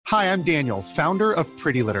Hi, I'm Daniel, founder of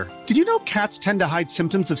Pretty Litter. Did you know cats tend to hide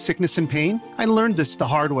symptoms of sickness and pain? I learned this the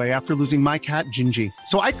hard way after losing my cat, Gingy.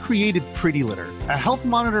 So I created Pretty Litter, a health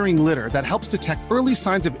monitoring litter that helps detect early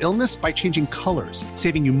signs of illness by changing colors,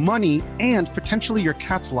 saving you money and potentially your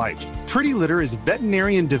cat's life. Pretty Litter is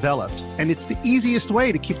veterinarian developed, and it's the easiest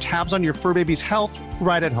way to keep tabs on your fur baby's health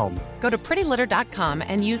right at home. Go to prettylitter.com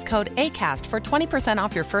and use code ACAST for 20%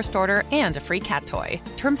 off your first order and a free cat toy.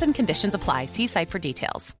 Terms and conditions apply. See site for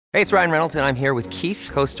details. Hey, it's Ryan Reynolds, and I'm here with Keith,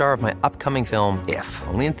 co-star of my upcoming film, If,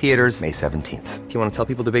 only in theaters May 17th. Do you want to tell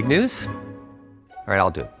people the big news? All right,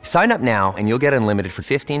 I'll do it. Sign up now and you'll get unlimited for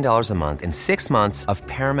 $15 a month and 6 months of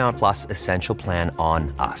Paramount Plus Essential Plan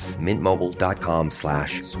on us.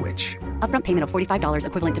 MintMobile.com/switch. Upfront payment of $45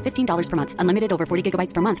 equivalent to $15 per month. Unlimited over 40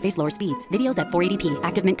 gigabytes per month. Face lower speeds. Videos at 480p.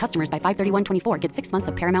 Active Mint customers by 531.24 get 6 months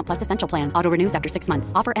of Paramount Plus Essential Plan. Auto renews after 6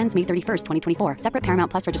 months. Offer ends May 31st, 2024. Separate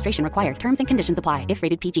Paramount Plus registration required. Terms and conditions apply if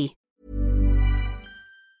rated PG.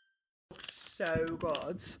 So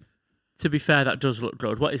good. To be fair, that does look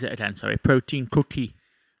good. What is it again? Sorry, protein cookie.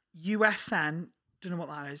 USN, don't know what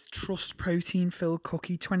that is. Trust protein filled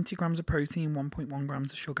cookie, 20 grams of protein, 1.1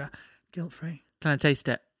 grams of sugar, guilt free. Can I taste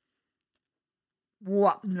it?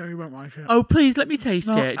 What? No, you won't like it. Oh, please, let me taste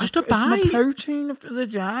it. Just a bite. It's my protein of the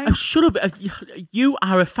day. Oh, shut up. You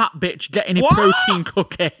are a fat bitch getting a protein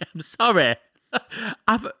cookie. I'm sorry.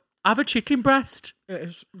 Have a chicken breast. It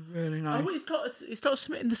is really nice. Oh, it's got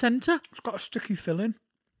something in the centre. It's got a sticky filling.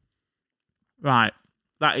 Right.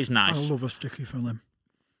 That is nice. I love a sticky filling.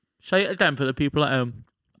 Say it again for the people at home.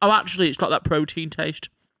 Oh, actually, it's got that protein taste.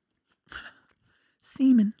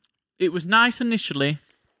 Semen. It was nice initially.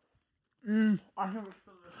 I think it's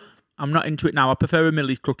delicious. I'm not into it now. I prefer a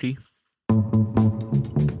Millie's cookie.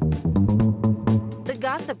 The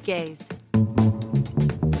Gossip Gaze.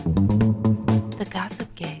 The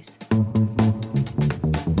Gossip Gaze.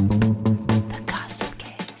 The Gossip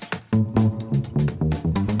Gaze.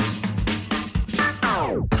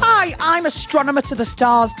 Hi, I'm astronomer to the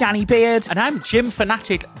stars, Danny Beard. And I'm gym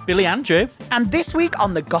fanatic Billy Andrew. And this week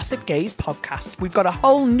on the Gossip Gaze podcast, we've got a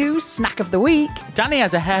whole new snack of the week. Danny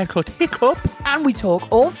has a haircut hiccup. And we talk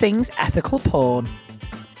all things ethical porn.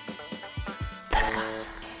 The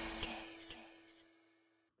Gossip Gaze.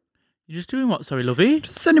 You're just doing what, sorry, lovey?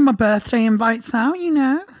 Just sending my birthday invites out, you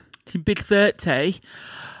know. Your big 30.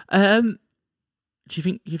 Do you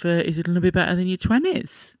think is it going to be better than your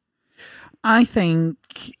 20s? I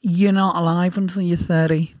think you're not alive until you're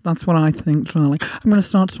 30. That's what I think, Charlie. I'm going to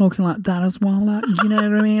start talking like that as well. Like, you know what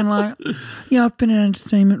I mean? Like, yeah, I've been in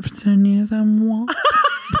entertainment for 10 years and what?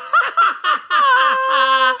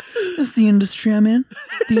 It's the industry I'm in.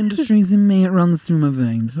 The industry's in me. It runs through my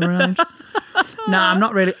veins, all right? No, I'm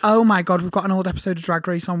not really. Oh my God, we've got an old episode of Drag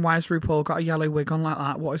Race on. Why has RuPaul got a yellow wig on like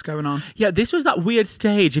that? What is going on? Yeah, this was that weird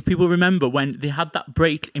stage, if people remember, when they had that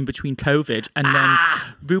break in between COVID and then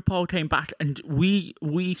RuPaul came back and we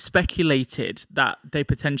speculated that they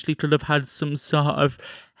potentially could have had some sort of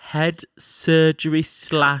head surgery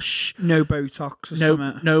 / no Botox or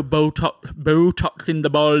something. No Botox in the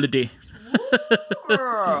baldy.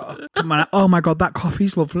 Come on. Oh my God, that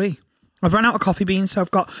coffee's lovely. I've run out of coffee beans, so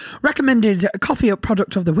I've got recommended coffee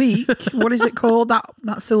product of the week. What is it called? That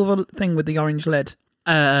silver thing with the orange lid.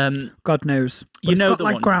 God knows. But it's got the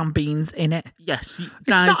like one. Ground beans in it. Yes, it's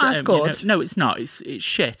not as good. No, it's not. It's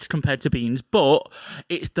shit compared to beans, but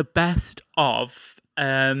it's the best of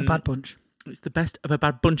a bad bunch. It's the best of a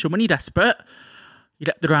bad bunch, and when you're desperate, you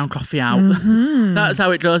let the ground coffee out. Mm-hmm. That's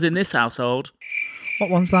how it goes in this household.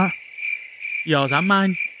 What one's that? Yours and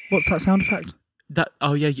mine. What's that sound effect?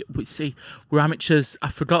 See, we're amateurs. I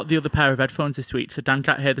forgot the other pair of headphones this week, so Dan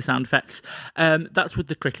can't hear the sound effects. That's with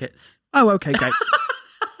the crickets. Oh, okay, great.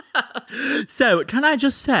 So, can I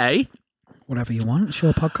just say... Whatever you want. It's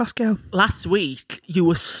your podcast, girl. Last week, you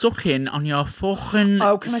were sucking on your fucking...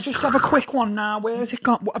 Oh, can I just have a quick one now? Where has it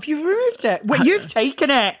gone? Have you removed it? Wait, you've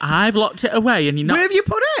taken it. I've locked it away, and you're not... Where have you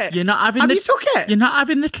put it? You're not having Have you took it? You're not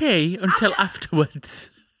having the key until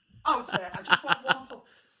afterwards. Oh, it's there. I just want one.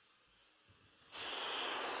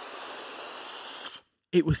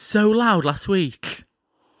 It was so loud last week.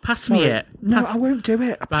 Pass me it. No, I won't do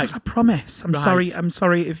it. Right. I promise. I'm sorry. I'm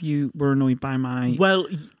sorry if you were annoyed by my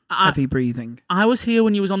heavy breathing. I was here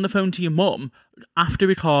when you was on the phone to your mum after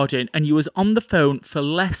recording, and you was on the phone for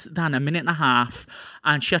less than a minute and a half,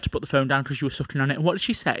 and she had to put the phone down because you were sucking on it. And what did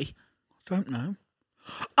she say? Don't know.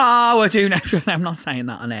 Oh, I do know. I'm not saying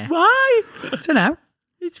that on air. Why? I don't know.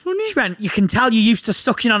 It's funny. She went, you can tell you used to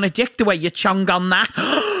sucking on a dick the way you chung on that.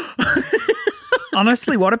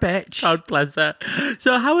 Honestly, what a bitch. God bless her.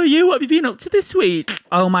 So how are you? What have you been up to this week?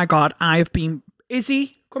 Oh my God, I have been...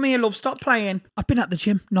 Izzy Come here, love. Stop playing. I've been at the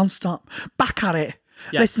gym non-stop. Back at it.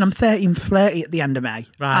 Yes. Listen, I'm 30 and flirty at the end of May.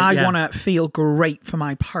 Right, I want to feel great for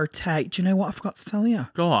my party. Do you know what I forgot to tell you?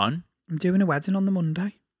 Go on. I'm doing a wedding on the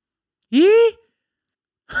Monday. Yeah?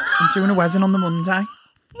 I'm doing a wedding on the Monday.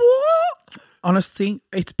 What? Honestly,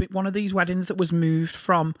 it's been one of these weddings that was moved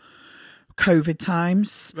from COVID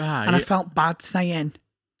times. Right. And I felt bad saying,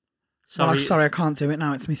 sorry, I can't do it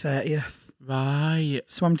now. It's my 30th. Right.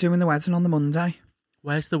 So I'm doing the wedding on the Monday.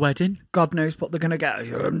 Where's the wedding? God knows what they're going to get.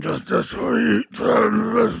 I'm just a sweet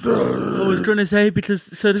transvestite. I was going to say, because...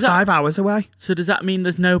 So does It's 5 hours away. So does that mean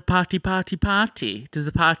there's no party? Does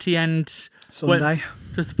the party end... Sunday.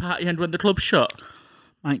 Does the party end when the club's shut?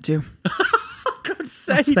 Might do. God's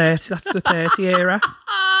sake. That's the 30 era.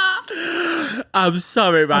 I'm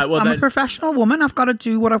sorry, right? I'm a professional woman. I've got to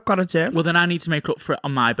do what I've got to do. Well, then I need to make up for it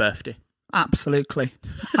on my birthday. Absolutely.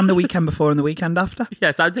 And the weekend before and the weekend after.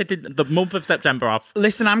 Yes, I'm taking the month of September off.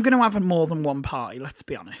 Listen, I'm going to have more than one party, let's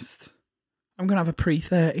be honest. I'm going to have a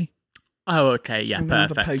pre-30. Oh, okay, yeah, I'm going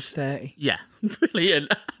to perfect. have a post-30. Yeah,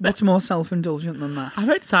 brilliant. What's more self-indulgent than that?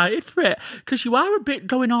 I'm excited for it, because you are a bit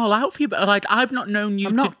going all out for you, but like, I've not known you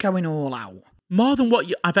I'm not going all out. more than what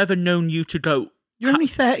I've ever known you to go. You're only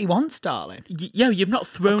 31, darling. Yeah, you've not I've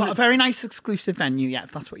thrown... got a very nice exclusive venue, yeah,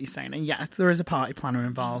 if that's what you're saying. And yes, there is a party planner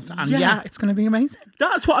involved. And Yeah. yeah, it's going to be amazing.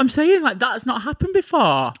 That's what I'm saying, like, that's not happened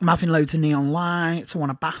before. I'm having loads of neon lights. I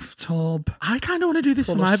want a bathtub. I kind of want to do this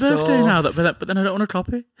for Full of my birthday stuff. now, but then I don't want to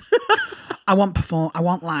copy. I want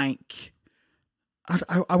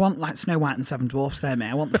like Snow White and the Seven Dwarfs there,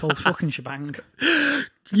 mate. I want the full fucking shebang.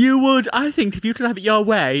 You would, I think, if you could have it your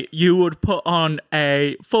way, you would put on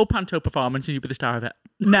a full panto performance and you'd be the star of it.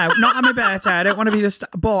 No, not on my birthday. I don't want to be the star,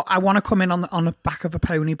 but I want to come in on the back of a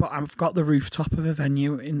pony. But I've got the rooftop of a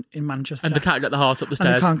venue in Manchester, And they can't get the horse up the and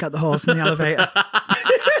I stairs. can't get the horse in the elevator.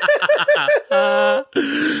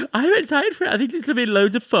 I'm excited for it. I think it's going to be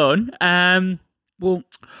loads of fun. Well,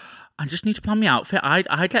 I just need to plan my outfit.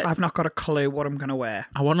 I've not got a clue what I'm going to wear.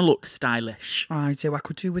 I want to look stylish. I do. I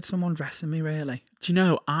could do with someone dressing me, really. Do you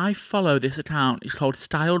know, I follow this account. It's called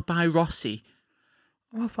Styled by Rossi.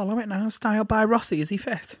 Oh, I'll follow it now. Styled by Rossi. Is he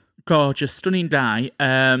fit? Gorgeous, stunning guy.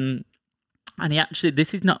 And he actually,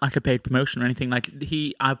 this is not like a paid promotion or anything. Like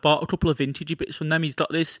I bought a couple of vintagey bits from them. He's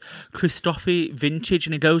got this Christoffi vintage,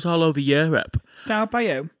 and he goes all over Europe. Styled by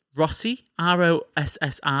you? Rossi,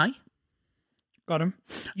 Rossi. Got him.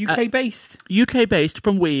 UK based. UK based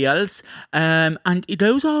from Wales, and he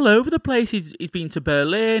goes all over the place. He's been to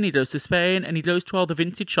Berlin, he goes to Spain, and he goes to all the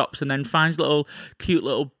vintage shops and then finds cute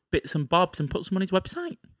little bits and bobs and puts them on his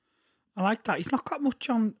website. I like that. He's not got much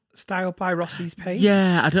on Styled by Rossi's page.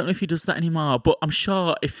 Yeah, I don't know if he does that anymore, but I'm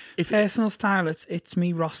sure if Personal style, it's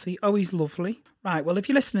me, Rossi. Oh, he's lovely. Right, well, if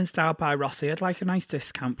you're listening Styled by Rossi, I'd like a nice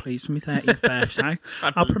discount, please, for my 30th birthday.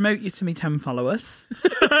 I'll promote you to me 10 followers.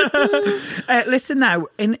 Listen now,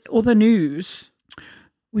 in other news,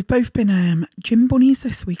 we've both been gym bunnies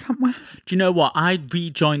this week, haven't we? Do you know what? I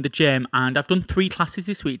rejoined the gym and I've done 3 classes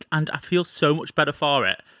this week and I feel so much better for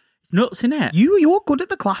it. It's nuts, innit? You're good at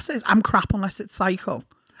the classes. I'm crap unless it's cycle,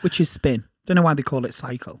 which is spin. Don't know why they call it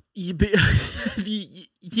cycle.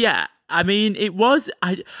 Yeah, I mean, it was...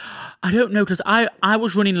 I don't know, because I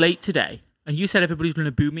was running late today, and you said everybody's going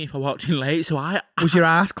to boo me if I walked in late, so Was your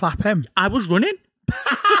ass clapping? I was running.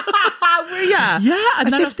 Were ya? Yeah. And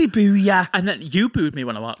As then if they boo ya. And then you booed me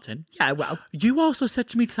when I walked in. Yeah, well. You also said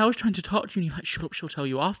to me, because I was trying to talk to you, and you're like, shut up, she'll tell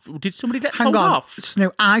you off. Did somebody get Hang told on. off? So,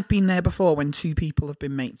 no, I've been there before when 2 people have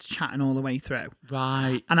been mates chatting all the way through.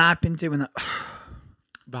 Right. And I've been doing that.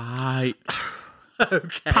 Right.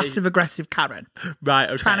 Okay. Passive-aggressive Karen. Right,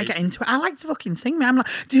 okay. Trying to get into it. I like to fucking sing, man. I'm like,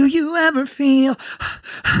 do you ever feel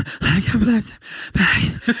like a blessed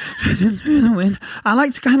through the wind? I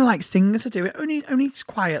like to kind of like sing as I do it, only just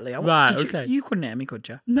quietly. Right, Did okay. You couldn't hear me, could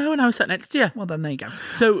you? No, and I was sat next to you. Well, then there you go.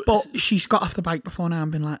 So, But she's got off the bike before now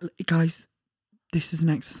and been like, guys, this is an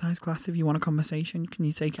exercise class. If you want a conversation, can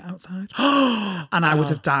you take it outside? And I would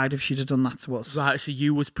have died if she'd have done that to us. Right, so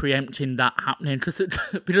you was preempting that happening.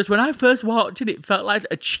 Because when I first walked in, it felt like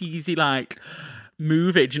a cheesy, like,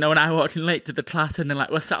 movie. Do you know, when I walked in late to the class and then,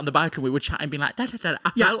 like, we're sat on the bike and we were chatting, being like, da, da, da.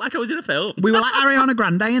 I felt like I was in a film. We were like Ariana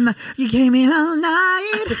Grande in the You Gave Me All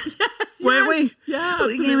Night. Weren't we? Yeah.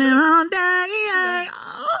 Well, you gave me all day.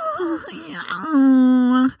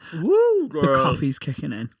 Oh, yeah. Woo, girl. The coffee's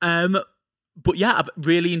kicking in. But yeah, I've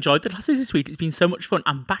really enjoyed the classes this week. It's been so much fun.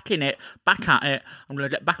 I'm back in it, back at it. I'm going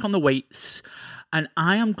to get back on the weights. And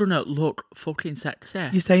I am going to look fucking sexy.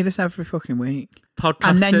 You say this every fucking week. Podcasters.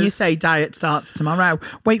 And then you say diet starts tomorrow.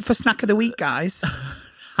 Wait for snack of the week, guys.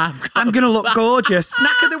 I'm going to look gorgeous.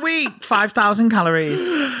 Snack of the week, 5,000 calories.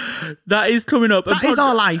 That is coming up. That is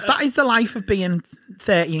our life. That is the life of being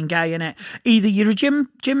 30 and gay, innit? Either you're a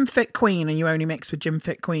gym fit queen and you only mix with gym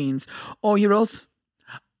fit queens, or you're us.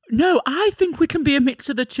 No, I think we can be a mix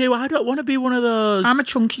of the two. I don't want to be one of those. I'm a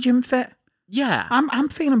chunky gym fit. Yeah. I'm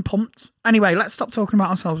feeling pumped. Anyway, let's stop talking about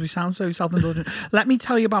ourselves. We sound so self-indulgent. Let me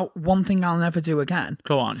tell you about one thing I'll never do again.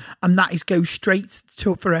 Go on. And that is go straight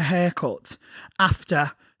for a haircut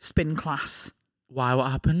after spin class. Why?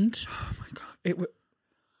 What happened? Oh my God.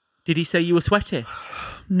 Did he say you were sweaty?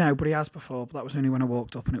 No, but he has before. But that was only when I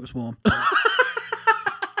walked up and it was warm.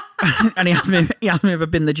 And he asked me if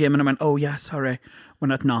I'd been to the gym, and I went, "Oh yeah, sorry."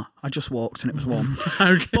 When I'd not, I just walked and it was warm.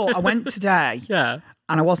 Okay. But I went today, Yeah.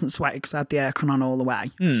 and I wasn't sweaty because I had the aircon on all the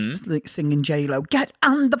way, just like singing J-Lo, "Get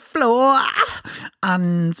on the floor."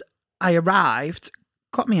 And I arrived,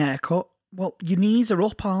 got my haircut. Well, your knees are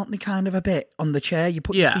up, aren't they? Kind of a bit on the chair. You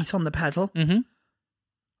put your feet on the pedal. Mm-hmm.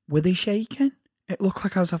 Were they shaking? It looked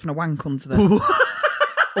like I was having a wank under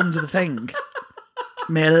the thing.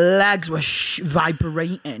 My legs were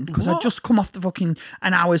vibrating because I'd just come off the fucking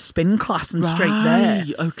an hour's spin class and straight there.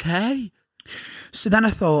 Okay. So then I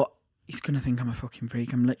thought, he's going to think I'm a fucking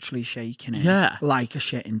freak. I'm literally shaking it like a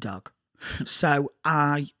shitting dog. So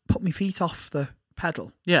I put my feet off the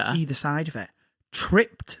pedal, either side of it,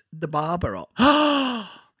 tripped the barber up.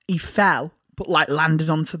 He fell, but like landed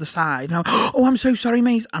onto the side. And I'm so sorry,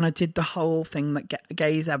 mate. And I did the whole thing that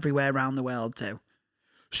gays everywhere around the world do.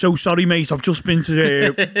 So sorry, mate. I've just been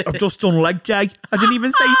to I've just done leg day. I didn't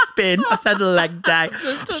even say spin. I said leg day.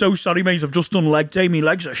 So sorry, mate. I've just done leg day. My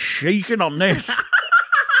legs are shaking on this.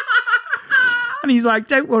 And he's like,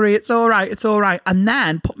 "Don't worry, it's all right, it's all right." And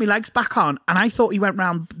then put my legs back on, and I thought he went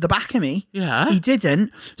round the back of me. Yeah. He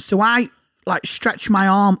didn't. So I like stretched my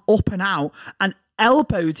arm up and out and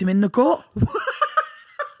elbowed him in the gut.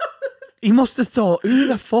 He must have thought, "Who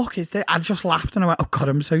the fuck is this?" I just laughed and I went, "Oh God,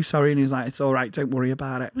 I'm so sorry." And he's like, "It's all right, don't worry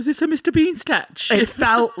about it." Was this a Mr. Bean sketch? It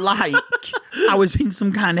felt like I was in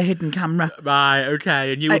some kind of hidden camera. Right,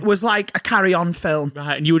 okay. And It was like a carry-on film.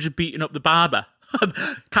 Right, and you were just beating up the barber.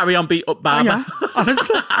 Carry on, beat up barber. Yeah,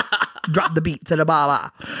 honestly. Drop the beat to the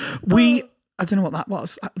barber. I don't know what that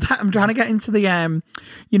was. I'm trying to get into the,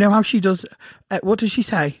 you know how she does, what does she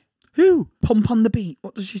say? Who? Pump on the beat.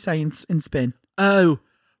 What does she say in spin? Oh,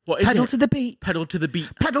 what is Pedal it? to the beat. Pedal to the beat.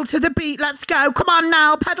 Pedal to the beat. Let's go. Come on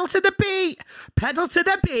now. Pedal to the beat. Pedal to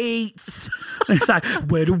the beats. And it's like,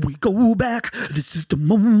 where do we go back? This is the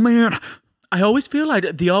moment. I always feel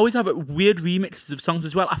like they always have weird remixes of songs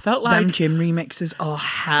as well. I felt like... Them gym remixes are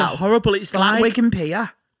hell. They're horrible. It's like Wig and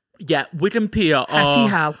Pia. Yeah, Wig and Pia or Hetty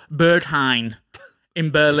Hell. Birdheim in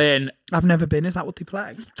Berlin. I've never been. Is that what they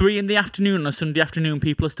play? 3 PM on a Sunday afternoon.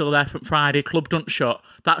 People are still there from Friday. Club don't shut.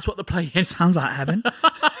 That's what they're playing. Sounds like heaven.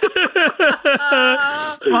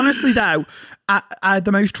 Honestly, though, I had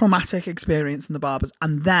the most traumatic experience in the barbers,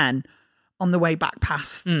 and then on the way back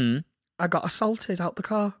past, I got assaulted out the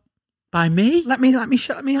car. By me? Let me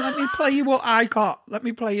play you what I got. Let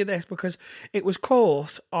me play you this because it was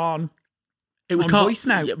caught on. It was called Voice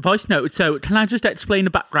Note. Voice Note. So can I just explain the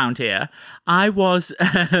background here? I was,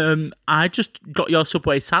 I just got your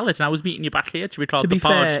Subway salad and I was meeting you back here to record the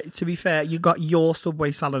pod. To be fair, you got your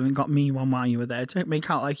Subway salad and got me one while you were there. Don't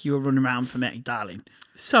make out like you were running around for me, darling.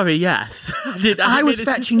 Sorry, yes. I was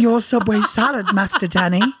fetching your Subway salad, Master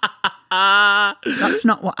Danny. That's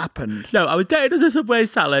not what happened. No, I was getting us a Subway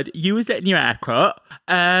salad. You was getting your haircut.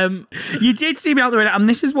 You did see me out the window, and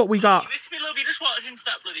this is what we got. You missed me, love. You just walked into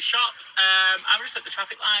that bloody shop. I was just at the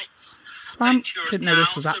traffic lights. Spam didn't know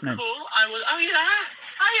this was happening. So cool. I was. Oh, you there?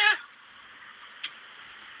 Hiya.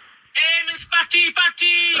 Hey, Miss Fatty.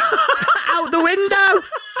 Out the window.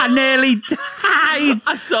 I nearly died.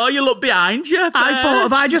 I saw you look behind you. I thought,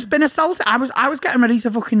 have I just been assaulted? I was getting ready to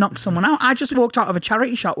fucking knock someone out. I just walked out of a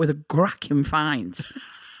charity shop with a cracking find.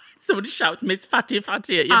 Somebody shouts Miss Fatty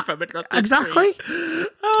at you from it. Exactly.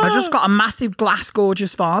 I just got a massive glass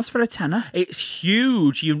gorgeous vase for £10. It's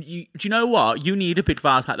huge. You do you know what? You need a big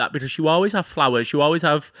vase like that because you always have flowers. You always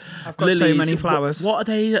have I've got lilies. so many flowers. What are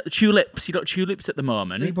they? Tulips. You got tulips at the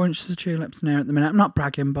moment. 3 bunches of tulips near at the minute. I'm not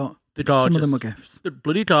bragging, but they're gorgeous. Some of them were gifts. They're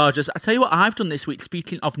bloody gorgeous. I tell you what I've done this week,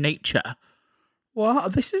 speaking of nature.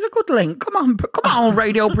 What? This is a good link. Come on,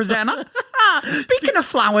 radio presenter. Speaking of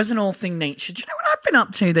flowers and all thing nature, do you know what I've been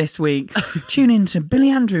up to this week? Tune in to Billy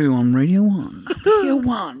Andrew on Radio 1. Radio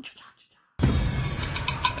 1.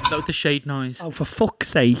 That was the shade noise. Oh, for fuck's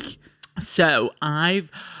sake. So, do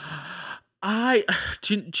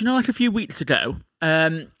you know, like a few weeks ago,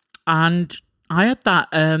 and I had that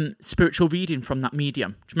spiritual reading from that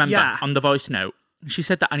medium. Do you remember? Yeah. On the voice note. She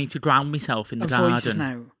said that I need to drown myself in the a garden. voice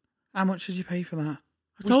note. How much did you pay for that?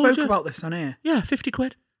 We told spoke you. about this on here. Yeah, 50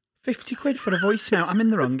 quid. 50 quid for a voice note. I'm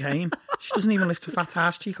in the wrong game. She doesn't even lift a fat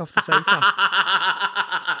ass cheek off the sofa.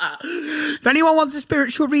 If anyone wants a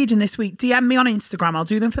spiritual reading this week, DM me on Instagram. I'll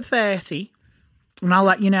do them for 30. And I'll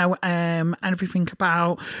let you know everything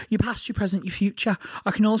about your past, your present, your future.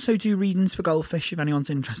 I can also do readings for goldfish if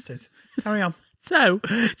anyone's interested. Carry on. So,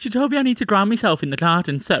 she told me I need to drown myself in the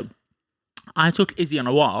garden. So, I took Izzy on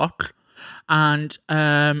a walk and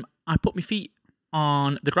I put my feet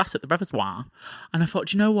on the grass at the reservoir. And I thought,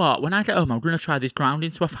 do you know what? When I get home, I'm going to try this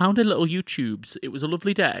drowning. So, I found a little YouTube's. It was a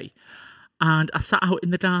lovely day. And I sat out in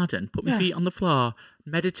the garden, put my feet on the floor,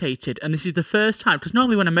 meditated. And this is the first time, because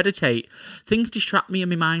normally when I meditate, things distract me and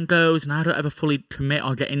my mind goes and I don't ever fully commit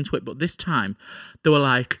or get into it. But this time, they were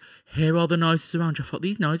like, hear all the noises around you. I thought,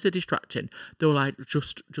 these noises are distracting. They were like,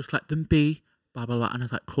 just let them be. Blah, blah, blah. And I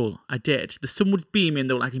was like, cool. I did. The sun was beaming.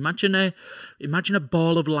 They were like, imagine a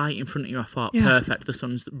ball of light in front of you. I thought, perfect. The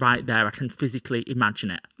sun's right there. I can physically imagine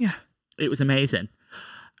it. Yeah. It was amazing.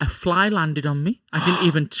 A fly landed on me. I didn't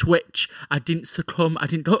even twitch. I didn't succumb. I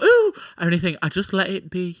didn't go, ooh, or anything. I just let it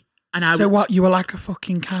be. And So what, you were like a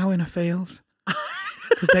fucking cow in a field?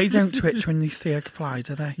 Because they don't twitch when they see a fly,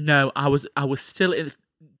 do they? No, I was still in...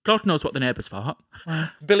 God knows what the neighbours thought.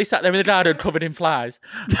 Billy sat there in the garden covered in flies.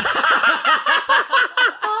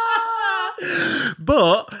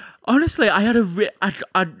 But honestly, I had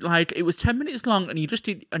it was 10 minutes long, and you just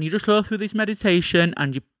go through this meditation,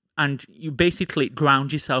 and you basically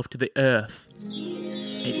ground yourself to the earth.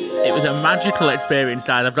 It was a magical experience,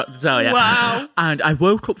 Dad, I've got to tell you. Wow! And I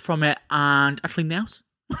woke up from it, and I cleaned the house.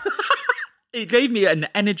 It gave me an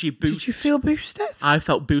energy boost. Did you feel boosted? I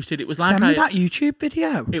felt boosted. It was like Send me that YouTube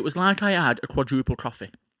video. It was like I had a quadruple coffee.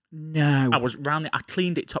 No. I was round it. I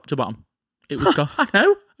cleaned it top to bottom. It was gone. I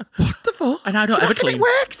know. What the fuck? And I don't Do you ever reckon clean. it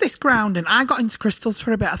works, this grounding? I got into crystals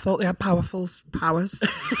for a bit. I thought they had powerful powers.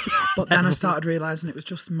 But then I started realising it was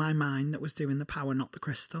just my mind that was doing the power, not the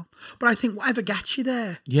crystal. But I think whatever gets you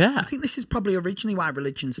there. Yeah. I think this is probably originally why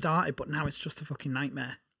religion started, but now it's just a fucking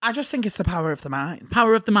nightmare. I just think it's the power of the mind.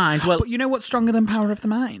 Power of the mind. Well, But you know what's stronger than power of the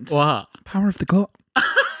mind? what? Power of the gut.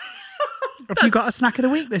 Have you got a snack of the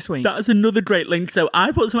week this week? That is another great link. So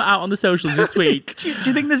I put something out on the socials this week. Do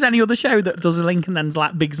you think there's any other show that does a link and then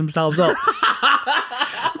like bigs themselves up?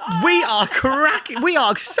 We are cracking. We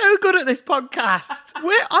are so good at this podcast.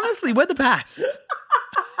 We're the best.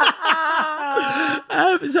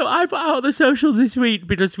 So I put out on the socials this week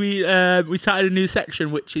because we started a new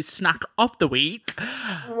section, which is Snack of the Week.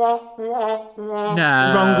 No.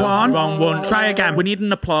 Wrong one. Try again. We need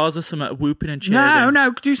an applause or something, whooping and cheering.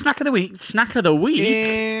 No. Do snack of the week. Snack of the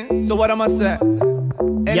Week? So what am I say?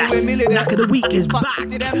 Yes, snack of the week is back.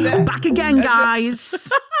 Back again, guys.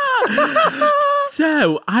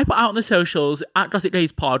 So I put out on the socials at Gossip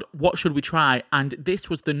Days Pod, what should we try? And this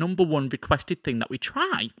was the number one requested thing that we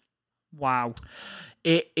try. Wow.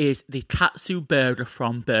 It is the Katsu burger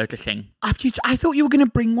from Burger King. I thought you were going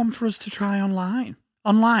to bring one for us to try on live,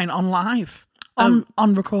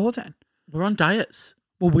 on recording. We're on diets.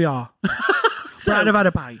 Well, we are. So I've had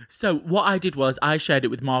a bite. So what I did was I shared it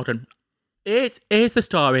with Morgan. Here's the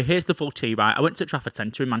story. Here's the full tea, right? I went to Trafford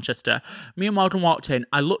Centre in Manchester. Me and Morgan walked in.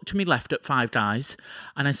 I looked to my left at Five Guys,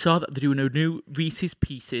 and I saw that they're doing a new Reese's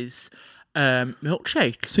Pieces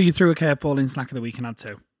milkshake. So you threw a curveball in snack of the week and had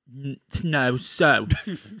to? No, so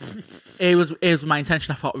it was my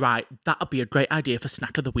intention. I thought, right, that'll be a great idea for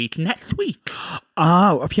snack of the week next week.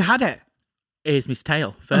 Oh, have you had it? Here's Miss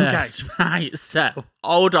Tail first. Okay. Right, so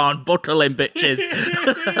hold on, buckle in, bitches.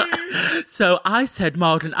 So I said,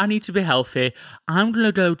 Morgan, I need to be healthy. I'm going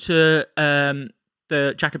to go to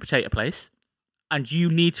the Jacket Potato place, and you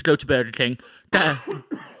need to go to Burger King.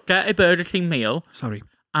 Get a Burger King meal. Sorry.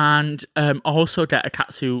 And also get a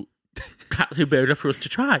katsu burger for us to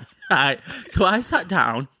try. Right. So I sat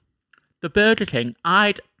down, the Burger King,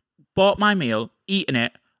 I'd bought my meal, eaten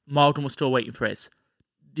it, Morgan was still waiting for his.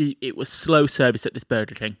 It was slow service at this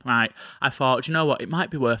Burger King, right? I thought, you know what, it might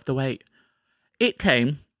be worth the wait. It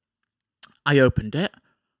came, I opened it,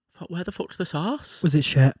 thought, where the fuck's the sauce? Was it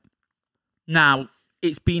shit? Now,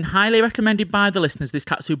 it's been highly recommended by the listeners, this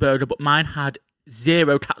katsu burger, but mine had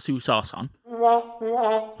 0 katsu sauce on. Right.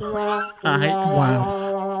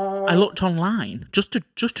 Wow. I looked online just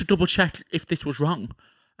to double check if this was wrong.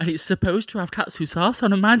 And it's supposed to have katsu sauce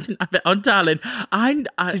on, and mine didn't have it on, darling.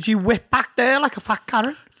 Did you whip back there like a fat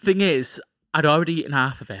carrot? Thing is, I'd already eaten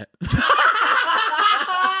half of it.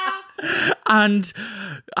 And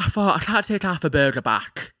I thought, I can't take half a burger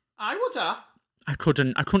back. I would have. I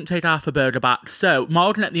couldn't take half a burger back. So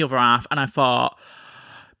Morgan ate the other half, and I thought,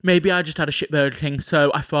 Maybe I just had a shit Burger King,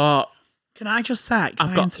 so I thought... Can I just say,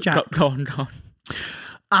 interject? Go on.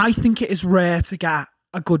 I think it is rare to get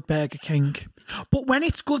a good Burger King. But when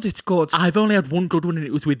it's good, it's good. I've only had one good one, and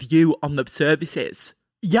it was with you on the services.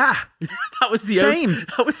 Yeah. That was the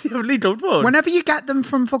only good one. Whenever you get them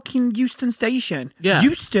from fucking Euston Station, yeah.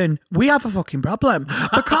 Euston, we have a fucking problem.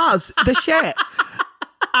 Because the shit,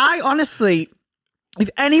 I honestly, if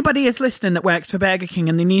anybody is listening that works for Burger King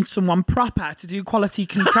and they need someone proper to do quality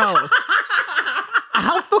control,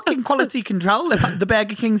 I'll fucking quality control the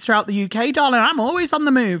Burger Kings throughout the UK, darling. I'm always on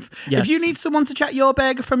the move. Yes. If you need someone to check your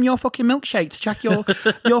burger from your fucking milkshake, to check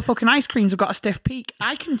your fucking ice creams have got a stiff peak,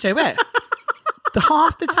 I can do it.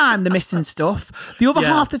 Half the time they're missing stuff. The other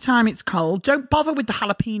half the time it's cold. Don't bother with the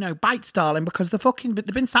jalapeno bites, darling, because they've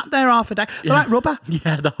been sat there half a day. They're like rubber.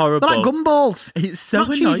 Yeah, they're horrible. They're like gumballs. It's so not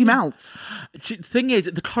annoying. Cheesy melts. The thing is,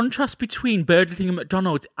 the contrast between Burger King and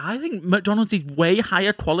McDonald's, I think McDonald's is way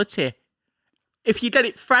higher quality. If you get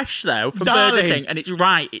it fresh, though, from Burger King, and it's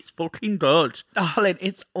right, it's fucking good. Darling,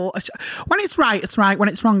 it's all... When it's right, it's right. When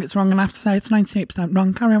it's wrong, it's wrong. And I have to say, it's 98%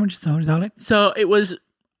 wrong. Carry on with your story, darling. So it was,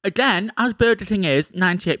 again, as Burger King is,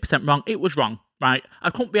 98% wrong. It was wrong, right? I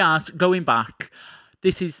couldn't be asked going back.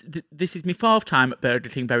 This is my fourth time at Burger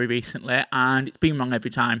King very recently, and it's been wrong every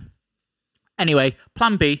time. Anyway,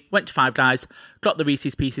 plan B, went to Five Guys, got the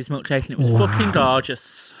Reese's Pieces milkshake, and it was fucking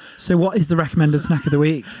gorgeous. So what is the recommended snack of the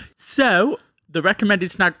week? So... the recommended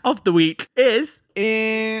snack of the week is...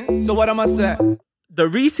 so what am I say? The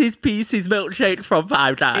Reese's Pieces milkshake from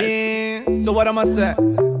Five Guys. So what am I say?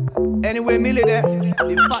 Anyway, Millie there.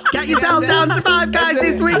 Get yourself down to Five Guys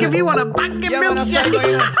this week if you want a banging milkshake.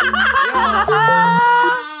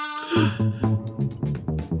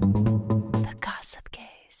 The Gossip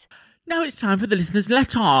Gaze. Now it's time for the listener's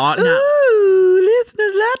letter. Ooh,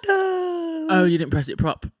 listener's letter. Oh, you didn't press it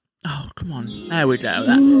prop. Oh, come on. There we go. That's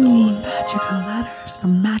the one. Magical letters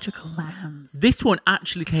from magical lands. This one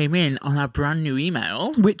actually came in on our brand new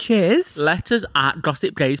email. Which is?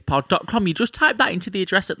 letters@gossipgazepod.com. You just type that into the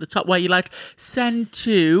address at the top where you send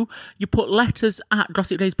to, you put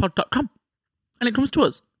letters@gossipgazepod.com and it comes to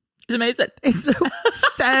us. It's amazing. It's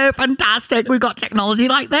so fantastic. We've got technology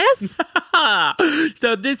like this.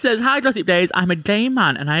 So this says, hi Gossip Days, I'm a gay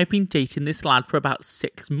man and I have been dating this lad for about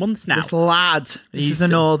 6 months now. This lad. This is a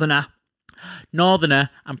northerner.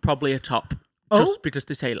 Northerner and probably a top. Just because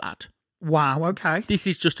they say lad. Wow, okay. This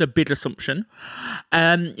is just a big assumption.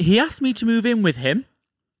 He asked me to move in with him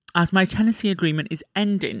as my tenancy agreement is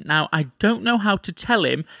ending. Now, I don't know how to tell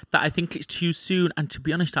him that I think it's too soon, and to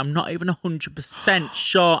be honest, I'm not even 100%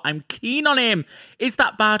 sure I'm keen on him. Is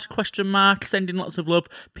that bad? ? Sending lots of love.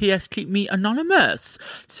 P.S. Keep me anonymous.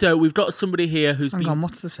 So we've got somebody here who's Hang on,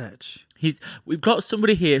 what's the search? We've got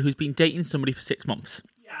somebody here who's been dating somebody for 6 months.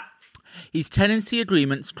 Yeah. His tenancy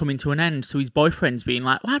agreement's coming to an end, so his boyfriend's being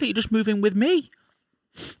like, why don't you just move in with me?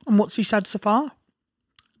 And what's he said so far?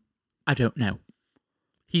 I don't know.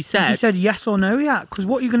 He said... Has he said yes or no yet? Because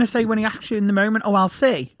what are you going to say when he asks you in the moment, oh, I'll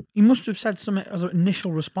see? He must have said something as an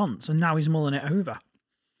initial response, and now he's mulling it over.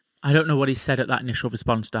 I don't know what he said at that initial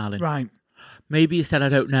response, darling. Right. Maybe he said, I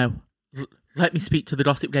don't know. Let me speak to the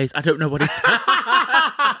Gossip Days. I don't know what he said.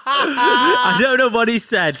 I don't know what he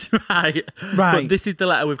said. Right. But this is the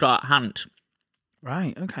letter we've got at hand.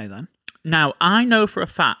 Right, okay then. Now, I know for a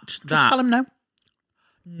fact that... Just tell him no.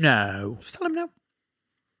 No. Just tell him no.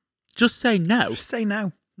 Just say no. Just say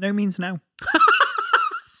no. No means no.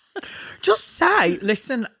 Just say,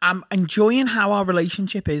 listen, I'm enjoying how our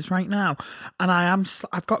relationship is right now, and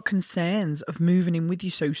I've got concerns of moving in with you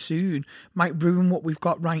so soon might ruin what we've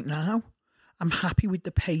got right now. I'm happy with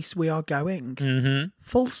the pace we are going. Mm-hmm.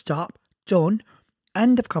 Full stop. Done.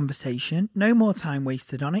 End of conversation. No more time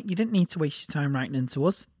wasted on it. You didn't need to waste your time writing into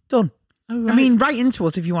us. Done. Oh, right. I mean, write into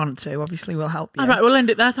us if you want to. Obviously, we'll help you. All right, we'll end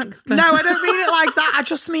it there. Thanks. No, I don't mean it like that. I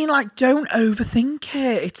just mean, don't overthink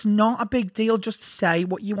it. It's not a big deal. Just say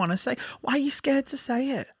what you want to say. Why are you scared to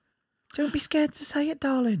say it? Don't be scared to say it,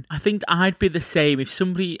 darling. I think I'd be the same if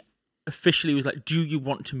somebody officially was like, do you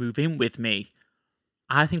want to move in with me?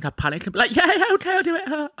 I think I'd panic and be like, yeah, okay, I'll do it.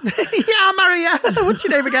 Yeah, I'll marry you. What's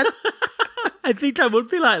your name again? I think I would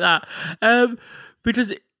be like that.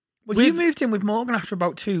 Because... Well, you moved in with Morgan after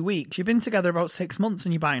about 2 weeks. You've been together about 6 months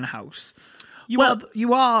and you're buying a house. You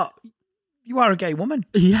are a gay woman.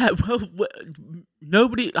 Yeah, well,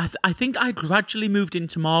 nobody. I think I gradually moved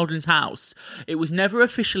into Malden's house. It was never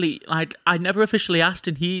officially like I never officially asked,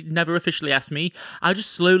 and he never officially asked me. I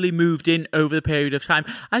just slowly moved in over the period of time.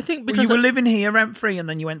 I think because you were living here rent free, and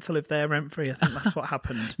then you went to live there rent free. I think that's what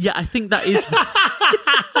happened. Yeah, I think that is.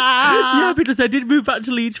 Yeah, because I did move back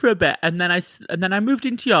to Leeds for a bit, and then I moved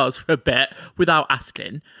into yours for a bit without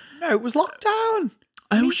asking. No, it was lockdown.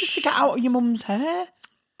 You needed to get out of your mum's hair.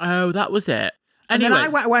 Oh, that was it. And Anyway, then I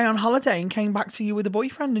went away on holiday and came back to you with a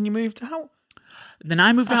boyfriend, and you moved out. then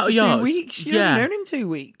I moved out of yours. 2 weeks. You've only known him 2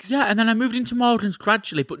 weeks. Yeah, and then I moved into Malden's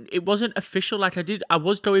gradually, but it wasn't official. Like I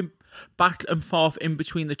was going back and forth in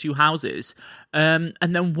between the two houses. And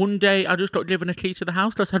then one day I just got given a key to the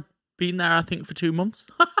house because I'd been there, I think, for 2 months.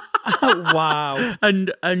 Oh, wow.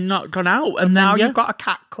 and not gone out. And now then, you've got a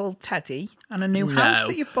cat called Teddy and a new house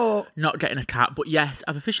that you've bought. Not getting a cat, but yes,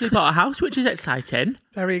 I've officially bought a house, which is exciting.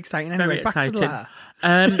 Very exciting. Anyway, Very back exciting. to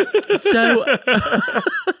the letter.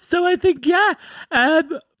 So I think, yeah.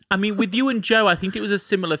 I mean, with you and Joe, I think it was a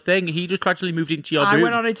similar thing. He just gradually moved into your room. I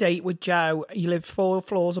went on a date with Joe. He lived 4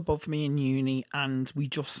 floors above me in uni, and we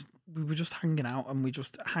were just hanging out, and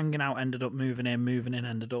ended up moving in,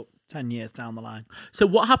 ended up 10 years down the line. So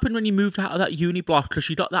what happened when you moved out of that uni block? Because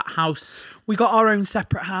you got that house. We got our own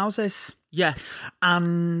separate houses. Yes.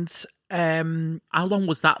 And how long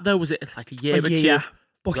was that though? Was it like a year or two? Yeah.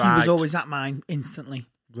 But he Right. was always at mine instantly.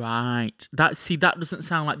 Right. That doesn't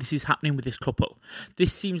sound like this is happening with this couple.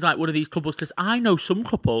 This seems like one of these couples, because I know some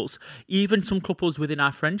couples, even some couples within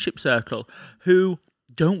our friendship circle, who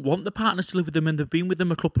don't want the partners to live with them, and they've been with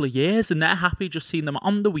them a couple of years, and they're happy just seeing them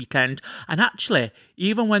on the weekend. And actually,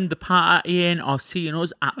 even when they're partying or seeing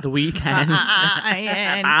us at the weekend,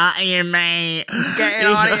 partying, mate, Get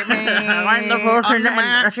on it, mate. When the fucking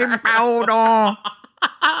matching powder.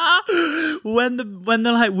 when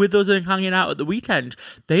they're like with us and hanging out at the weekend,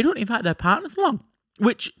 they don't invite their partners along.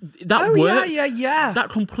 Which that works. Yeah. That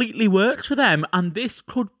completely works for them, and this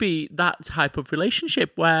could be that type of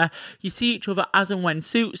relationship where you see each other as and when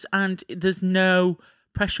suits, and there's no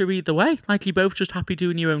pressure either way. Like you're both just happy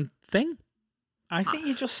doing your own thing. I think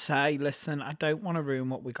you just say, "Listen, I don't want to ruin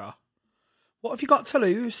what we got. What have you got to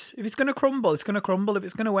lose? If it's going to crumble, it's going to crumble. If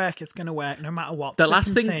it's going to work, it's going to work, no matter what." The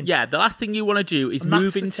last thing you want to do is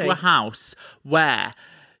move into a house where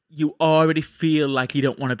you already feel like you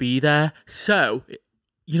don't want to be there. So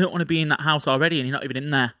you don't want to be in that house already, and you're not even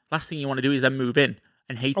in there. Last thing you want to do is then move in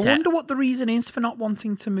and hate it. I wonder what the reason is for not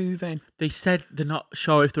wanting to move in. They said they're not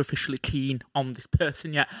sure if they're officially keen on this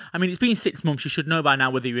person yet. I mean, it's been 6 months. You should know by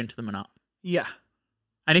now whether you're into them or not. Yeah.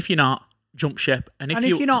 And if you're not, jump ship. And if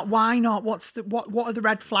you're not, why not? What are the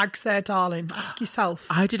red flags there, darling? Ask yourself.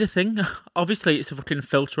 I did a thing. Obviously, it's a fucking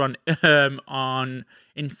filter on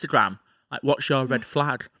Instagram. Like, what's your red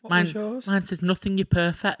flag? What was yours? Mine says nothing. You're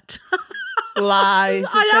perfect. Lies.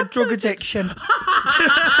 It said drug addiction. The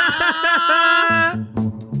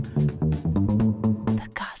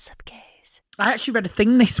Gossip Gaze. I actually read a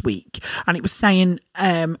thing this week, and it was saying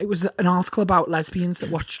it was an article about lesbians that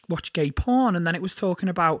watch gay porn, and then it was talking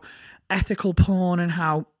about ethical porn and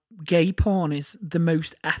how gay porn is the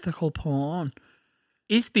most ethical porn.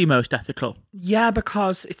 Is the most ethical? Yeah,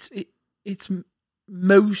 because it's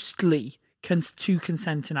mostly to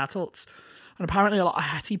consenting adults, and apparently a lot of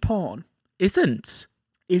hetty porn isn't,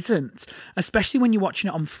 especially when you're watching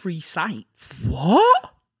it on free sites.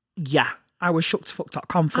 What? Yeah, I was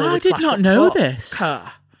shuckedfuck.com. I did not know this.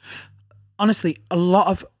 Honestly, there's a lot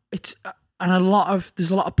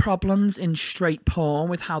of problems in straight porn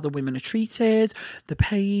with how the women are treated, they're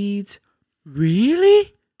paid,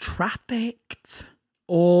 really trafficked,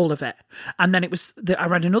 all of it. And then I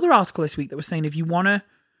read another article this week that was saying if you want to.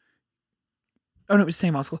 Oh no, it was the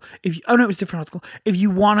same article. It was a different article. If you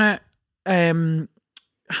want to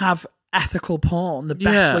have ethical porn, the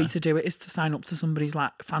best way to do it is to sign up to somebody's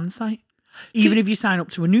like fan site. Even if you sign up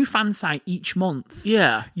to a new fan site each month,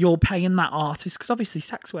 you're paying that artist, because obviously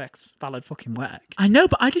sex work's valid fucking work. I know,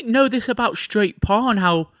 but I didn't know this about straight porn.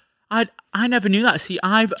 How I never knew that. See,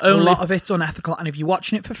 a lot of it's unethical, and if you're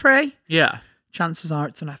watching it for free, chances are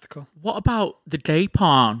it's unethical. What about the gay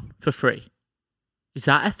porn for free? Is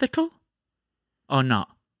that ethical or not?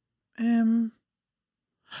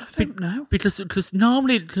 I don't know. Because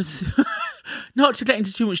normally, not to get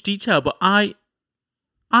into too much detail, but I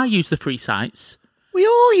use the free sites. We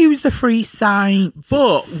all use the free sites.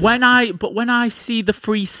 But when I see the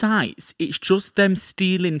free sites, it's just them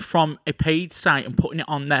stealing from a paid site and putting it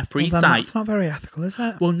on their free site. That's not very ethical, is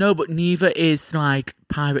it? Well, no, but neither is like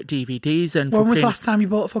pirate DVDs and. When was the last time you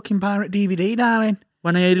bought a fucking pirate DVD, darling?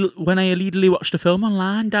 When I illegally watched a film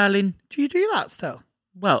online, darling. Do you do that still?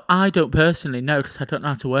 Well, I don't personally know because I don't know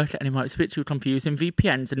how to work it anymore. It's a bit too confusing.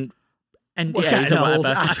 VPNs and NDAs or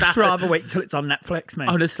whatever. I'd just rather wait till it's on Netflix, mate.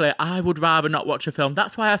 Honestly, I would rather not watch a film.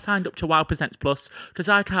 That's why I signed up to Wow Presents Plus, because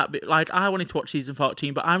I can't be like, I wanted to watch season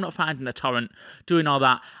 14, but I'm not finding a torrent, doing all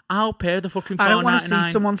that. I'll pay the fucking $4.99. I don't want to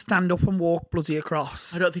see someone stand up and walk bloody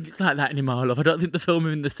across. I don't think it's like that anymore, love. I don't think the film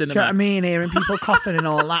is in the cinema. Do you know what I mean? Hearing people coughing and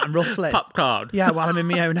all that and rustling. Popcorn. Yeah, while I'm in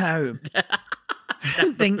my own home. I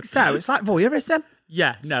don't think so. It's like voyeurism.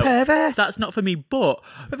 Yeah, no. It's pervert. That's not for me, but...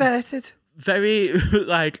 Perverted.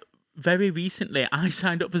 Very recently, I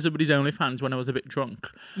signed up for somebody's OnlyFans when I was a bit drunk.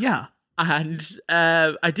 Yeah. And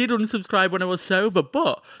I did unsubscribe when I was sober,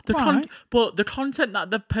 but the content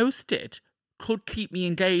that they've posted could keep me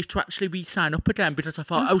engaged to actually re-sign up again, because I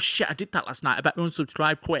thought, oh shit, I did that last night. I better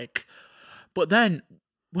unsubscribe quick. But then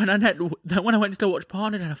when I went to go watch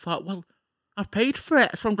porn again, I thought, well, I've paid for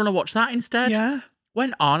it, so I'm going to watch that instead. Yeah.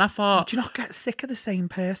 Went on, I thought... Do you not get sick of the same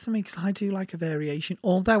person? Because I do like a variation,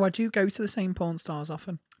 although I do go to the same porn stars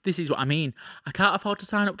often. This is what I mean. I can't afford to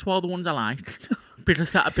sign up to all the ones I like,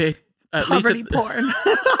 because that'd be... Poverty porn.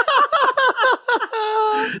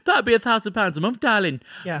 That'd be £1,000 a month, darling.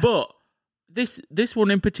 Yeah. But this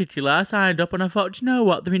one in particular, I signed up and I thought, do you know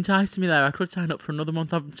what? They're enticing me there. I could sign up for another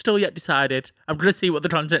month. I've still yet decided. I'm going to see what the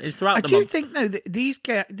content is throughout the month. I do think, though, that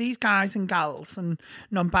these guys and gals and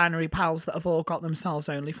non-binary pals that have all got themselves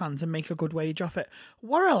OnlyFans and make a good wage off it,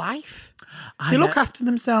 what a life. They look after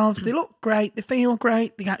themselves. They look great. They feel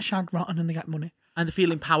great. They get shag rotten and they get money. And they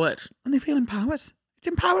feel empowered. It's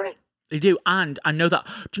empowering. They do. And I know that.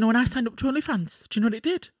 Do you know when I signed up to OnlyFans? Do you know what it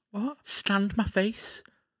did? What? Scanned my face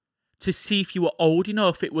to see if you were old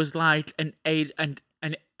enough. It was like an age, and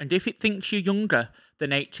if it thinks you're younger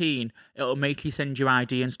than 18, it'll make you send your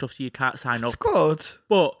ID and stuff so you can't sign up. That's good.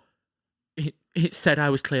 But it said I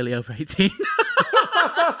was clearly over 18.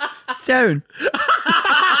 Stone.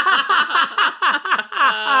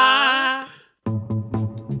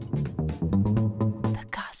 The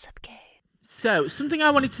Gossip Cave. So, something I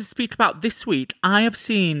wanted to speak about this week, I have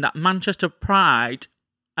seen that Manchester Pride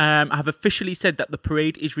have officially said that the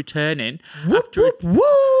parade is returning. Woo!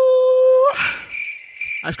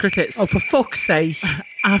 That's crickets. Oh, for fuck's sake.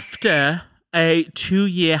 After a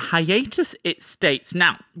 2-year hiatus, it states.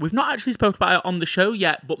 Now, we've not actually spoke about it on the show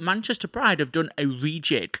yet, but Manchester Pride have done a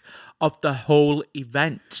rejig of the whole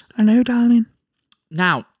event. I know, darling.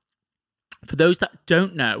 Now, for those that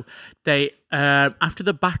don't know, they after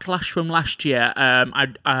the backlash from last year,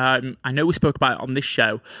 I know we spoke about it on this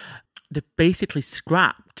show, they basically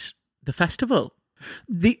scrapped the festival.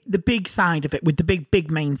 The big side of it with the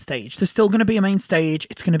big main stage. There's still going to be a main stage.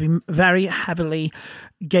 It's going to be very heavily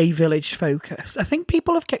gay village focused. I think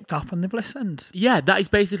people have kicked off and they've listened. Yeah, that is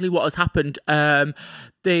basically what has happened.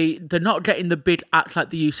 They're not getting the big acts like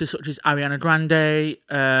they used to, such as Ariana Grande.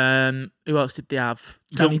 Who else did they have?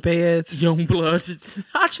 Danny Beard. Youngblood.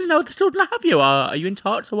 Actually, no, they still don't have you. Are you in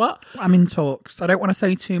talks or what? I'm in talks. I don't want to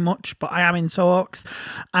say too much, but I am in talks.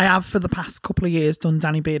 I have, for the past couple of years, done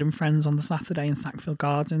Danny Beard and Friends on the Saturday in Sackville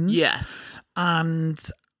Gardens. Yes. And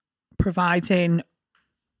providing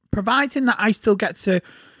that I still get to...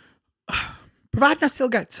 Providing I still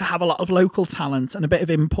get to have a lot of local talent and a bit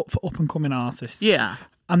of input for up-and-coming artists. Yeah.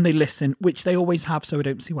 And they listen, which they always have, so I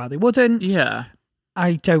don't see why they wouldn't. Yeah.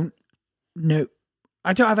 I don't know.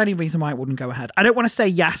 I don't have any reason why it wouldn't go ahead. I don't want to say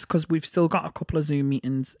yes, because we've still got a couple of Zoom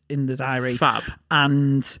meetings in the diary. Fab.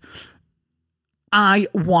 And I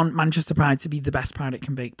want Manchester Pride to be the best Pride it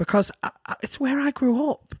can be, because it's where I grew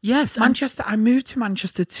up. Yes. Manchester. I moved to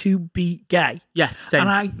Manchester to be gay. Yes, same. And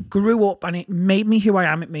I grew up and it made me who I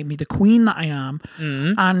am. It made me the queen that I am.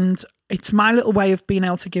 Mm. And it's my little way of being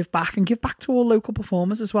able to give back and give back to all local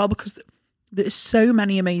performers as well, because there's so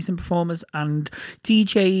many amazing performers and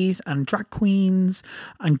DJs and drag queens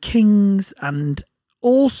and kings and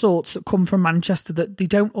all sorts that come from Manchester that they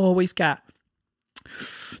don't always get.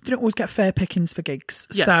 They don't always get fair pickings for gigs.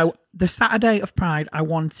 Yes. So the Saturday of Pride, I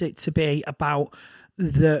want it to be about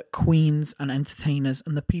the queens and entertainers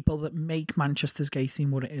and the people that make Manchester's gay scene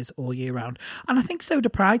what it is all year round. And I think so do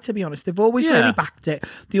Pride, to be honest. They've always really backed it.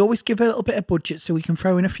 They always give a little bit of budget so we can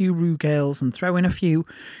throw in a few Rue girls and throw in a few,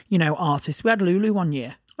 artists. We had Lulu one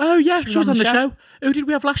year. Oh, yeah, she was on the show. Who did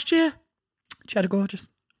we have last year? Cheddar Gorgeous.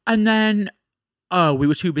 And then Oh, we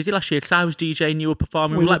were too busy last year because I was DJing, you were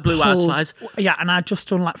performing, we were like Blue Eyes Flies. Yeah, and I'd just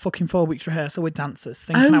done like fucking 4 weeks rehearsal with dancers,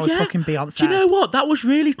 thinking I was fucking Beyonce. Do you know what? That was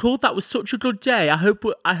really cool. That was such a good day. I hope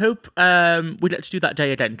we'd get to do that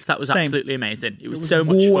day again because that was absolutely amazing. It was so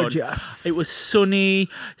much fun. It was sunny.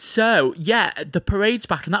 So, yeah, the parade's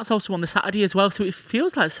back, and that's also on the Saturday as well. So it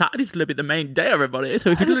feels like Saturday's going to be the main day, everybody. So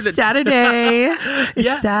we can do it Saturday.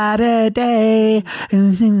 It's Saturday. I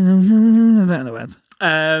don't know the words.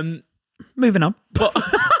 Moving on. But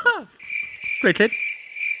cricket.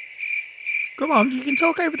 Come on, you can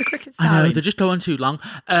talk over the cricket style. I know, they're just going too long.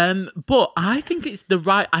 But I think it's the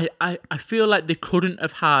right... I feel like they couldn't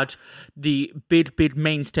have had the big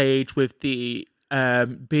main stage with the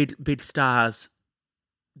big stars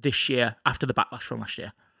this year after the backlash from last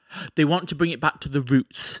year. They want to bring it back to the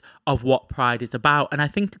roots of what Pride is about. And I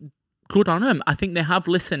think... good on them. I think they have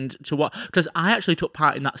listened to what... because I actually took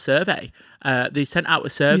part in that survey. They sent out a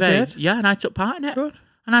survey. You did? Yeah, and I took part in it. Good.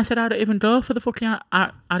 And I said, I don't even go for the fucking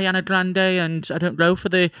Ariana Grande and I don't go for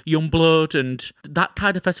the Youngblood and that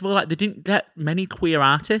kind of festival. Like, they didn't get many queer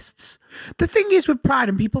artists. The thing is with Pride,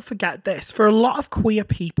 and people forget this, for a lot of queer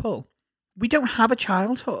people, we don't have a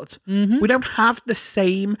childhood. Mm-hmm. We don't have the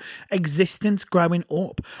same existence growing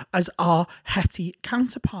up as our hetty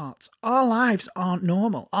counterparts. Our lives aren't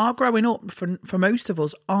normal. Our growing up, for most of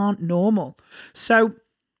us, aren't normal. So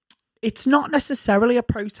it's not necessarily a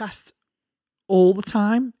protest all the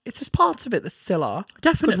time. It's just parts of it that still are.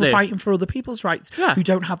 Definitely. Because we're fighting for other people's rights who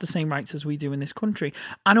don't have the same rights as we do in this country.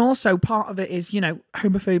 And also part of it is, you know,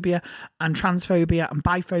 homophobia and transphobia and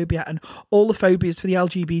biphobia and all the phobias for the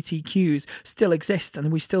LGBTQs still exist, and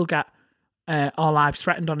we still get our lives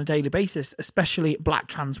threatened on a daily basis, especially black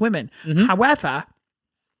trans women. Mm-hmm. However,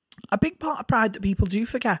 a big part of Pride that people do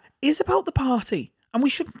forget is about the party. And we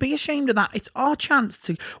shouldn't be ashamed of that. It's our chance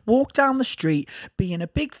to walk down the street, be in a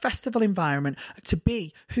big festival environment, to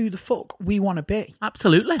be who the fuck we want to be.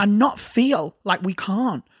 Absolutely. And not feel like we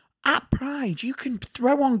can't. At Pride, you can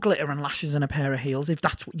throw on glitter and lashes and a pair of heels if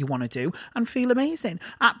that's what you want to do and feel amazing.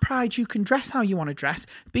 At Pride, you can dress how you want to dress,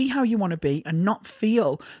 be how you want to be, and not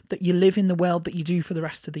feel that you live in the world that you do for the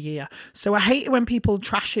rest of the year. So I hate it when people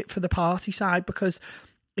trash it for the party side, because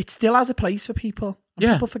it still has a place for people.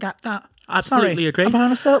 And people forget that. Absolutely agree. I'm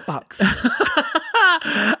on a soapbox.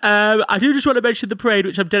 I do just want to mention the parade,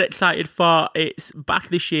 which I'm dead excited for. It's back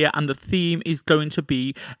this year, and the theme is going to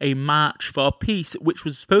be a March for Peace, which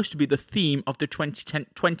was supposed to be the theme of the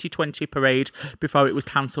 2020 parade before it was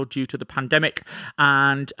cancelled due to the pandemic.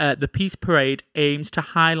 And the Peace Parade aims to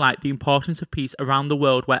highlight the importance of peace around the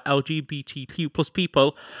world, where LGBTQ plus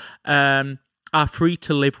people are free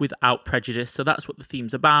to live without prejudice. So that's what the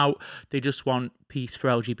theme's about. They just want peace for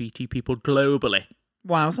LGBT people globally.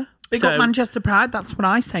 Wowza. Big up Manchester Pride, that's what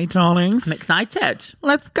I say, darlings. I'm excited.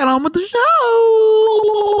 Let's get on with the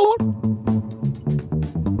show.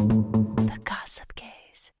 The Gossip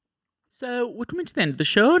Gaze. So we're coming to the end of the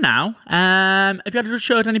show now. Have you had a good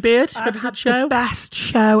show, Danny Beard? I've had the best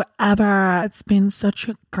show ever. It's been such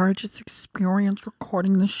a gorgeous experience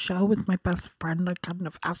recording the show with my best friend. I couldn't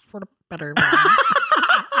have asked for a better one.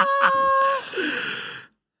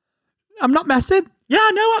 I'm not messing. Yeah,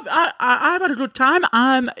 no, I've had a good time.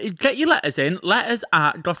 Get your letters in. Letters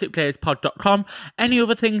at gossipgazepod.com. Any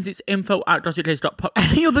other things, it's info@gossipgaze.pod.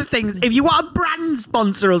 Any other things, if you want a brand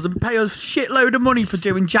sponsor us and pay us shitload of money for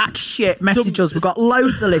doing jack shit, message us. We've got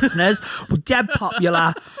loads of listeners. We're dead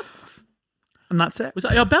popular. And that's it. Was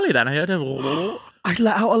that your belly then? I heard a... I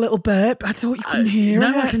let out a little burp. I thought you couldn't hear it.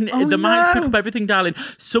 No, the mics pick up everything, darling.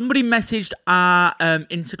 Somebody messaged our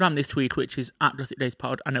Instagram this week, which is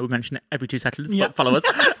 @GossipGazepod. I know we mention it every 2 seconds, but follow us.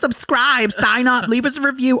 Subscribe, sign up, leave us a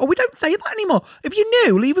review. Oh, we don't say that anymore. If you're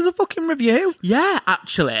new, leave us a fucking review. Yeah,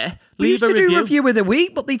 actually. We used to do review of the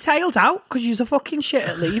week, but they tailed out because you're a fucking shit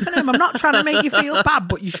at leaving them. I'm not trying to make you feel bad,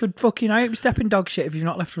 but you should fucking, I hope you step in dog shit if you've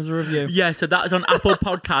not left us a review. Yeah, so that is on Apple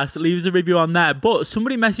Podcasts. Leave us a review on there. But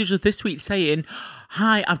somebody messaged us this week saying,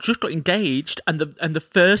 hi, I've just got engaged, and the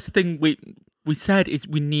first thing we said is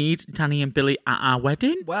we need Danny and Billy at our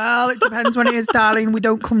wedding. Well, it depends when it is, darling. We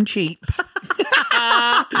don't come cheap.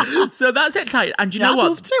 So that's exciting. And you know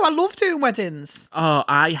what? I love doing weddings. Oh,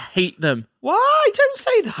 I hate them. Why? Don't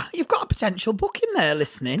say that. You've got a potential booking there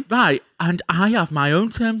listening. Right, and I have my own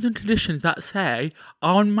terms and conditions that say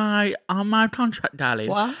on my contract, darling.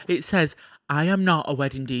 What? It says, I am not a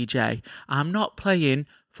wedding DJ. I'm not playing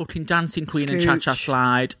fucking Dancing Queen and Cha-Cha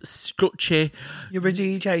Slide, Scutchy. You're a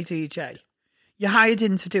DJ. You're hired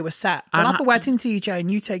in to do a set. They'll have a wedding DJ and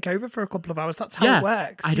you take over for a couple of hours. That's how it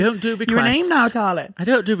works. I don't do requests. You're a name now, darling. I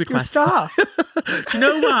don't do requests. You're a star. Do you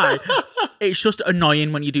know why? It's just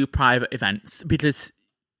annoying when you do private events because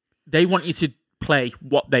they want you to play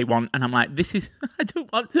what they want, and I'm like, I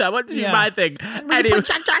don't want to. I want to do my thing.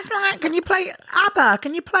 Can you play ABBA?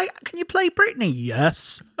 Can you play Britney?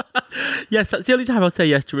 Yes. Yes, that's the only time I'll say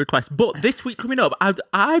yes to requests. But this week coming up, I'm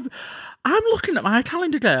looking at my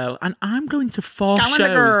calendar, girl, and I'm going to 4 shows.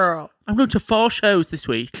 Girl. I'm going to 4 shows this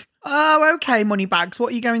week. Oh, okay, Moneybags.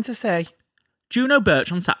 What are you going to say? Juno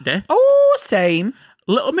Birch on Saturday. Oh, same.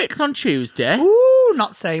 Little Mix on Tuesday. Ooh,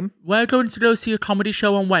 not same. We're going to go see a comedy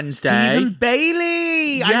show on Wednesday. Stephen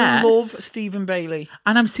Bailey. Yes. I love Stephen Bailey.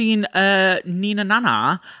 And I'm seeing Nina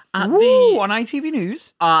Nana at on ITV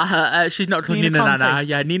News. She's not called Nina Nana.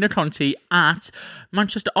 Yeah, Nina Conti at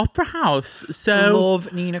Manchester Opera House. So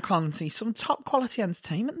love Nina Conti. Some top quality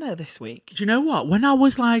entertainment there this week. Do you know what? When I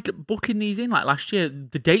was like booking these in like last year,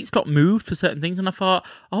 the dates got moved for certain things, and I thought,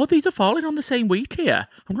 oh, these are falling on the same week here.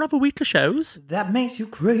 I'm gonna have a week of shows. That makes you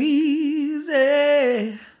crazy.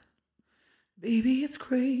 Baby, it's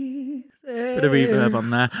crazy. Bit of reverb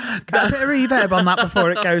on there. Got a bit of reverb on that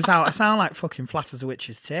before it goes out. I sound like fucking flat as a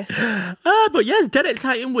witch's tit. But yes, dead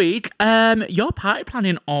exciting week. You're party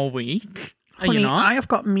planning all week. Honey, I have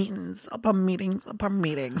got meetings upon meetings upon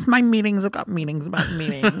meetings. My meetings have got meetings about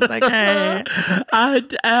meetings. Okay.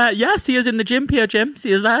 And see us in the gym, Pure Gym.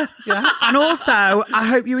 See us there. Yeah. And also, I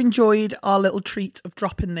hope you enjoyed our little treat of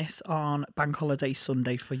dropping this on Bank Holiday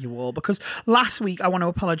Sunday for you all. Because last week, I want to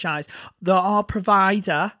apologise that our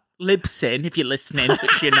provider... Libsyn, if you're listening,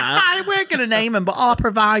 which you're not. We're going to name them, but our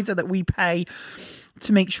provider that we pay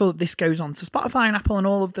to make sure that this goes on to Spotify and Apple and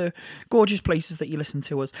all of the gorgeous places that you listen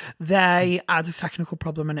to us, they had a technical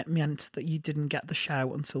problem and it meant that you didn't get the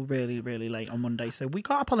show until really, really late on Monday. So we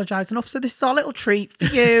can't apologise enough. So this is our little treat for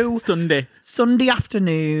you. Sunday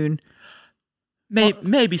afternoon.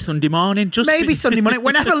 Maybe Sunday morning. Sunday morning.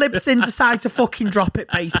 Whenever Libsyn decide to fucking drop it,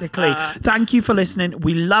 basically. Thank you for listening.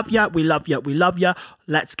 We love you. We love you. We love you.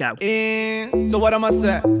 Let's go. So what am I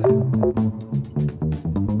say?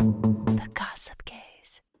 The Gossip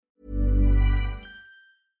Gaze.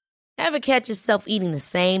 Ever catch yourself eating the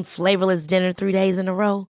same flavorless dinner 3 days in a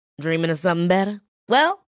row? Dreaming of something better?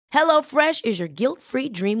 Well, HelloFresh is your guilt-free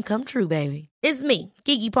dream come true, baby. It's me,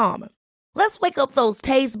 Keke Palmer. Let's wake up those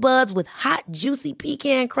taste buds with hot, juicy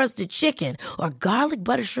pecan-crusted chicken or garlic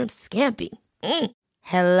butter shrimp scampi.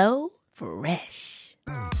 Hello Fresh.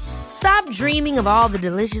 Stop dreaming of all the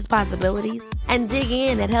delicious possibilities and dig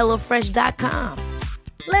in at HelloFresh.com.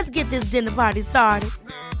 Let's get this dinner party started.